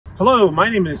Hello, my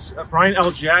name is Brian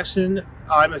L. Jackson.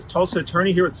 I'm a Tulsa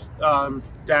attorney here with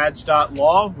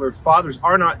Dads.Law, where fathers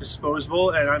are not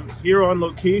disposable, and I'm here on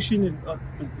location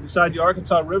beside the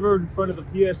Arkansas River in front of the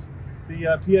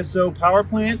PSO power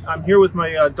plant. I'm here with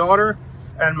my daughter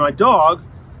and my dog,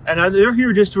 and they're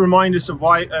here just to remind us of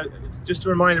why, just to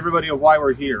remind everybody of why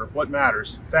we're here, what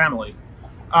matters, family.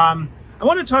 I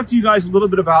want to talk to you guys a little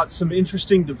bit about some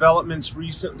interesting developments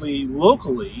recently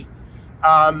locally.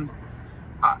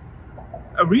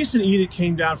 A recent edict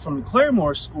came down from the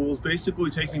Claremore schools, basically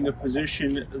taking the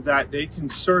position that they can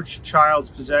search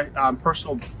child's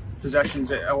personal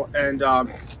possessions and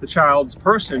the child's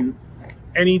person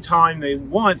anytime they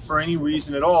want for any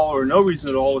reason at all or no reason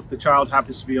at all if the child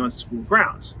happens to be on school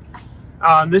grounds.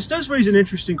 This does raise an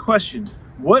interesting question.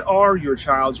 What are your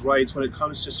child's rights when it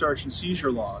comes to search and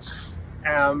seizure laws?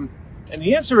 And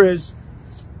the answer is,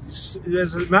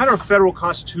 as a matter of federal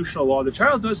constitutional law, the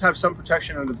child does have some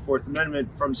protection under the Fourth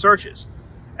Amendment from searches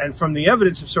and from the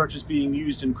evidence of searches being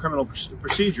used in criminal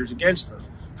procedures against them.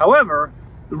 However,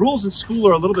 the rules in school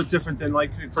are a little bit different than,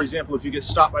 like, for example, if you get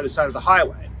stopped by the side of the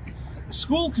highway. The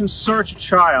school can search a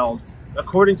child,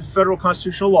 according to federal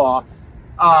constitutional law,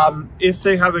 if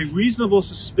they have a reasonable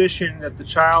suspicion that the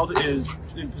child is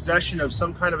in possession of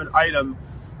some kind of an item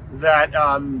that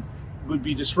would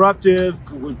be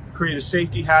disruptive, would create a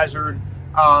safety hazard,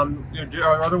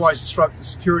 or otherwise disrupt the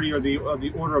security or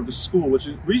the order of the school, which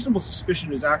is reasonable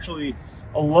suspicion is actually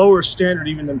a lower standard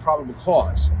even than probable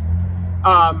cause.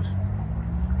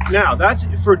 Now, that's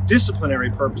for disciplinary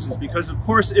purposes, because of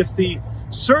course, if the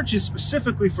search is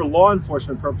specifically for law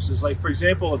enforcement purposes, like for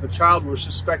example, if a child were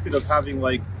suspected of having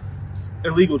like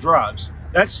illegal drugs,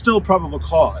 that's still probable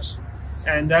cause.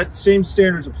 And that same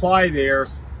standards apply there.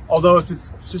 Although if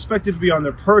it's suspected to be on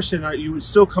their person, you would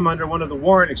still come under one of the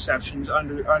warrant exceptions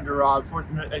under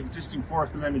existing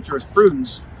Fourth Amendment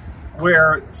jurisprudence,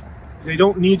 where they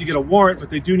don't need to get a warrant, but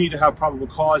they do need to have probable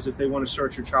cause if they want to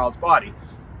search your child's body.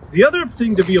 The other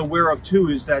thing to be aware of too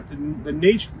is that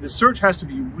the search has to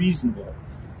be reasonable.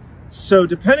 So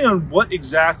depending on what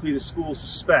exactly the school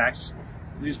suspects,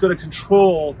 is going to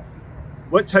control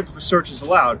what type of a search is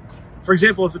allowed. For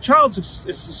example, if a child is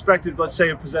suspected, let's say,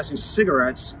 of possessing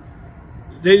cigarettes,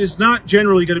 it is not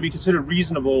generally going to be considered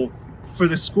reasonable for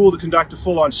the school to conduct a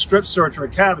full-on strip search or a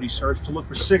cavity search to look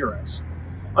for cigarettes.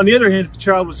 On the other hand, if the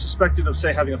child was suspected of,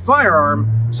 say, having a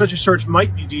firearm, such a search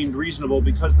might be deemed reasonable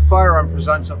because the firearm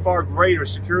presents a far greater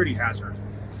security hazard.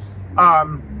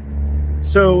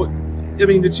 So, I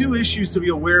mean, the two issues to be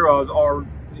aware of are,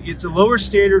 it's a lower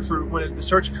standard for when the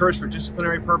search occurs for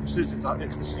disciplinary purposes. It's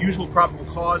the usual probable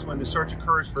cause when the search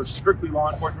occurs for strictly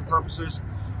law enforcement purposes,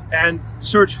 and the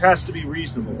search has to be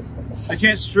reasonable. They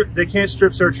can't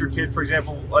strip search your kid, for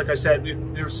example, like I said,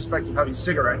 if they were suspected of having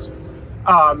cigarettes.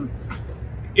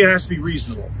 It has to be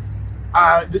reasonable.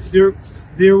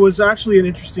 There was actually an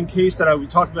interesting case that I will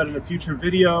talk about in a future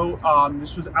video.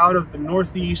 This was out of the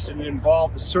Northeast, and it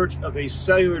involved the search of a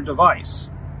cellular device.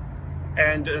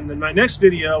 And in my next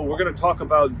video, we're going to talk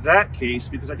about that case,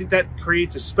 because I think that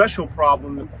creates a special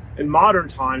problem in modern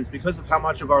times because of how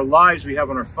much of our lives we have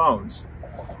on our phones.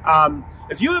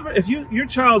 If your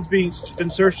child's been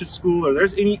searched at school, or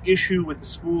there's any issue with the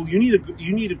school, you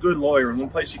need a good lawyer. And one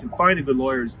place you can find a good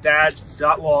lawyer is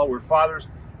Dads.Law, where fathers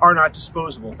are not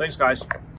disposable. Thanks, guys.